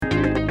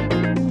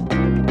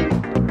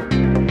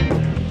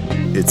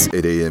It's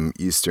 8 a.m.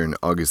 Eastern,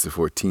 August the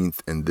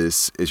 14th, and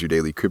this is your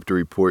daily crypto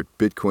report.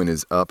 Bitcoin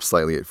is up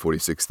slightly at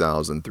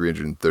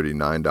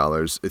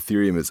 $46,339.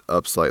 Ethereum is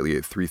up slightly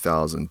at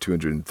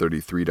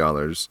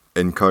 $3,233.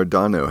 And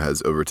Cardano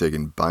has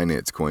overtaken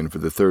Binance coin for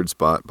the third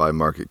spot by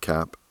market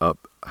cap,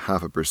 up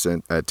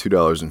 0.5% at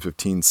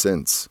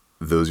 $2.15.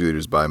 Those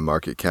leaders by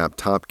market cap,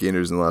 top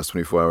gainers in the last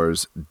 24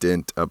 hours,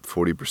 Dent up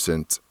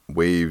 40%,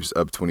 Waves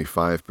up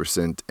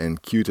 25%,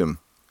 and Qtum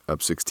up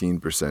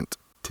 16%.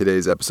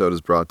 Today's episode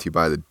is brought to you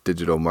by the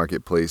digital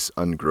marketplace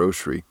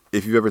Ungrocery.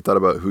 If you've ever thought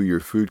about who your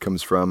food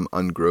comes from,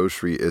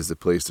 Ungrocery is the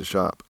place to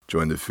shop.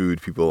 Join the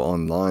food people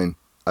online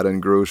at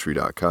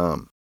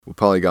ungrocery.com. Well,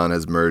 Polygon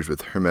has merged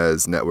with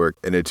Hermez network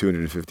in a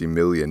 $250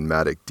 million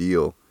Matic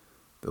deal.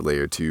 The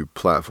Layer 2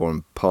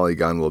 platform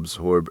Polygon will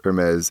absorb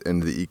Hermez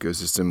into the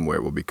ecosystem where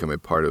it will become a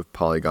part of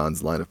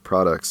Polygon's line of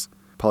products.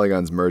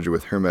 Polygon's merger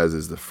with Hermez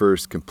is the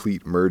first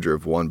complete merger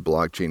of one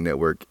blockchain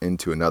network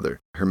into another.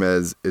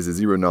 Hermez is a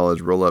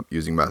zero-knowledge rollup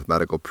using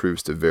mathematical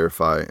proofs to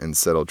verify and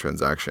settle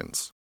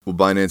transactions. Well,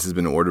 Binance has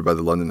been ordered by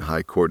the London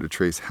High Court to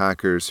trace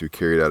hackers who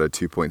carried out a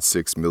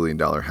 $2.6 million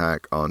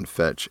hack on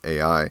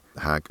Fetch.ai.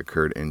 The hack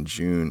occurred in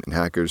June, and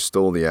hackers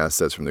stole the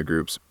assets from the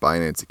group's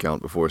Binance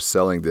account before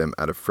selling them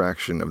at a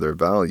fraction of their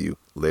value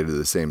later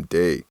the same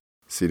day.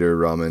 Cedar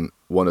Rahman,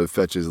 one of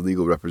Fetch's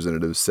legal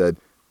representatives, said,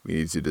 "We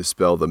need to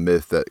dispel the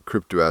myth that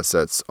crypto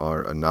assets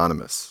are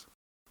anonymous."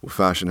 Well,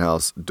 fashion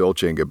house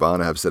Dolce and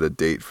Gabana have set a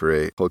date for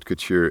a haute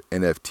couture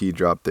NFT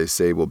drop they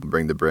say will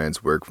bring the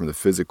brand's work from the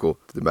physical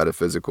to the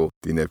metaphysical.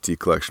 The NFT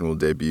collection will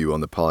debut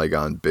on the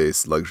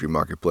Polygon-based luxury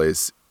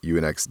marketplace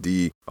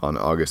UNXD on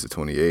August the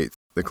 28th.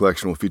 The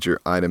collection will feature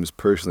items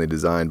personally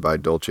designed by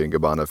Dolce and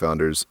Gabana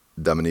founders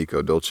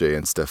Domenico Dolce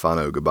and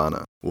Stefano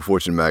Gabbana. Well,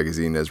 Fortune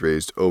magazine has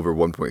raised over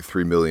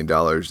 $1.3 million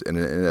in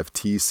an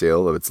NFT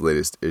sale of its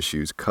latest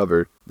issue's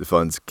cover. The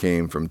funds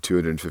came from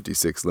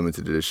 256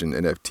 limited edition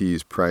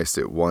NFTs priced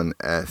at 1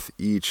 ETH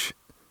each,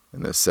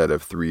 and a set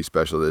of 3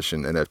 special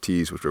edition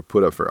NFTs which were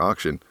put up for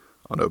auction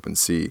on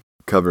OpenSea.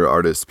 Cover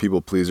artist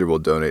People Pleaser will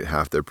donate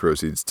half their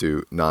proceeds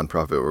to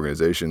nonprofit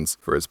organizations.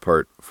 For its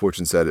part,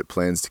 Fortune said it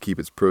plans to keep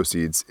its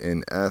proceeds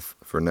in ETH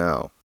for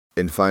now.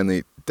 And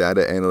finally,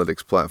 data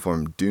analytics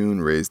platform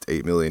Dune raised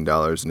 $8 million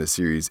in a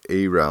Series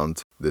A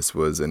round. This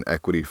was an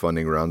equity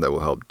funding round that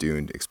will help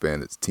Dune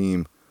expand its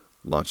team,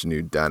 launch a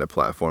new data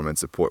platform, and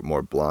support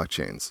more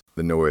blockchains.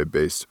 The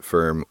Norway-based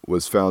firm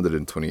was founded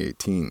in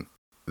 2018.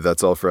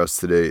 That's all for us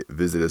today.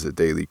 Visit us at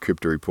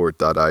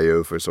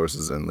dailycryptoreport.io for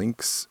sources and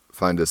links.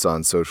 Find us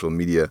on social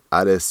media,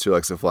 add us to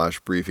Alexa Flash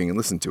Briefing, and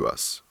listen to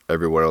us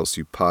everywhere else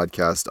you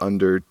podcast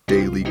under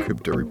Daily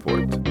Crypto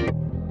Report.